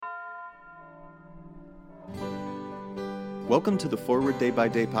Welcome to the Forward Day by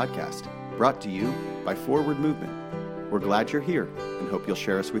Day podcast, brought to you by Forward Movement. We're glad you're here and hope you'll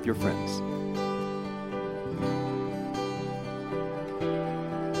share us with your friends.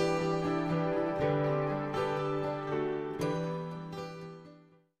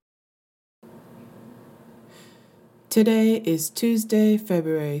 Today is Tuesday,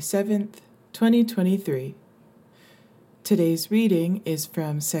 February 7th, 2023. Today's reading is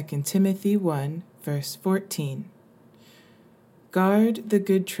from 2 Timothy 1, verse 14. Guard the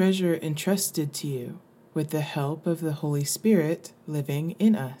good treasure entrusted to you with the help of the Holy Spirit living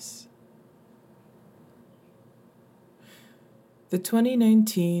in us. The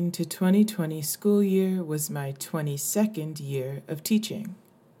 2019 to 2020 school year was my 22nd year of teaching.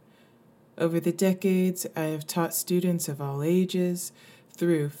 Over the decades, I have taught students of all ages,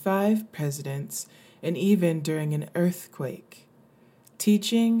 through 5 presidents, and even during an earthquake.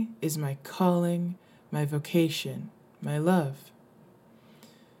 Teaching is my calling, my vocation, my love.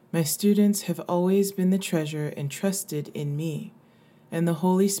 My students have always been the treasure entrusted in me, and the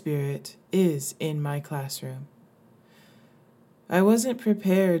Holy Spirit is in my classroom. I wasn't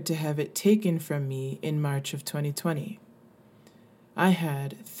prepared to have it taken from me in March of 2020. I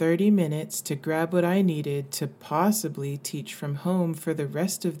had 30 minutes to grab what I needed to possibly teach from home for the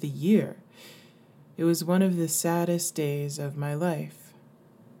rest of the year. It was one of the saddest days of my life.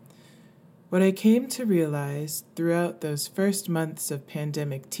 What I came to realize throughout those first months of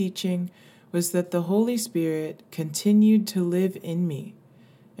pandemic teaching was that the Holy Spirit continued to live in me,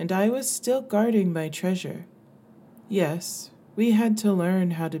 and I was still guarding my treasure. Yes, we had to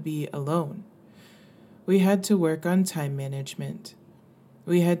learn how to be alone. We had to work on time management.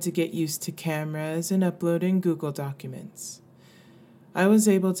 We had to get used to cameras and uploading Google documents. I was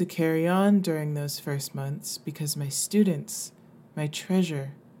able to carry on during those first months because my students, my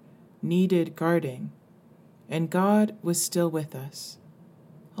treasure, needed guarding, and God was still with us,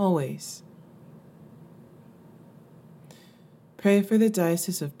 always. Pray for the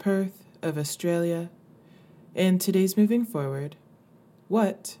Diocese of Perth, of Australia, and today's moving forward.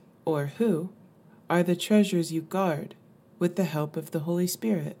 What, or who, are the treasures you guard with the help of the Holy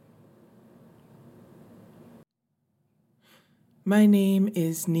Spirit? My name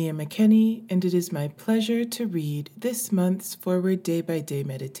is Nia McKenney, and it is my pleasure to read this month's Forward Day by Day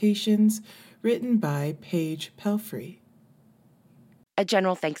Meditations written by Paige Pelfrey. A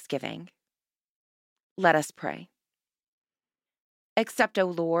general thanksgiving. Let us pray. Accept, O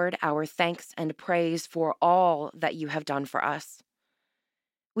Lord, our thanks and praise for all that you have done for us.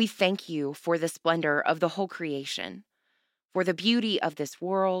 We thank you for the splendor of the whole creation, for the beauty of this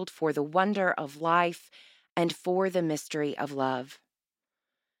world, for the wonder of life, and for the mystery of love.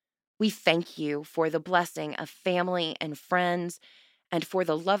 We thank you for the blessing of family and friends, and for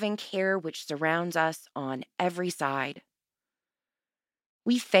the loving care which surrounds us on every side.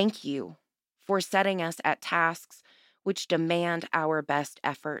 We thank you for setting us at tasks which demand our best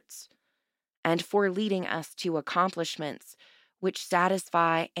efforts, and for leading us to accomplishments which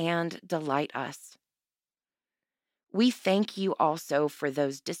satisfy and delight us. We thank you also for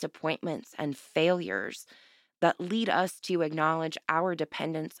those disappointments and failures that lead us to acknowledge our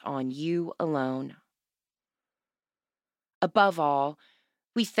dependence on you alone. Above all,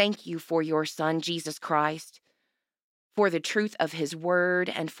 we thank you for your Son, Jesus Christ, for the truth of his word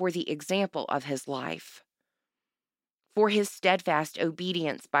and for the example of his life, for his steadfast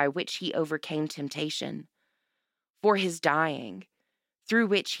obedience by which he overcame temptation, for his dying, through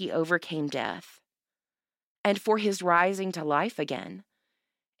which he overcame death, and for his rising to life again,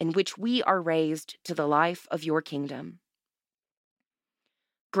 in which we are raised to the life of your kingdom.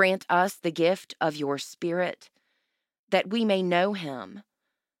 Grant us the gift of your Spirit, that we may know him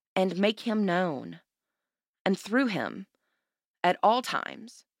and make him known, and through him, at all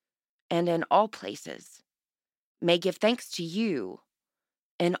times and in all places, may give thanks to you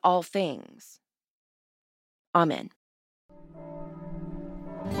in all things. Amen.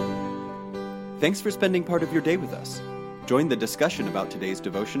 Thanks for spending part of your day with us. Join the discussion about today's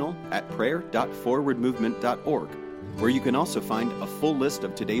devotional at prayer.forwardmovement.org, where you can also find a full list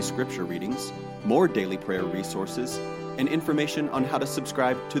of today's scripture readings, more daily prayer resources, and information on how to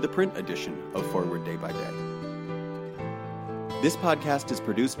subscribe to the print edition of Forward Day by Day. This podcast is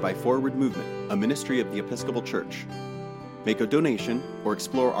produced by Forward Movement, a ministry of the Episcopal Church. Make a donation or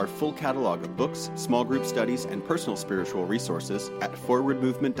explore our full catalog of books, small group studies, and personal spiritual resources at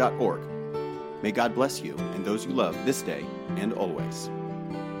forwardmovement.org. May God bless you and those you love this day and always.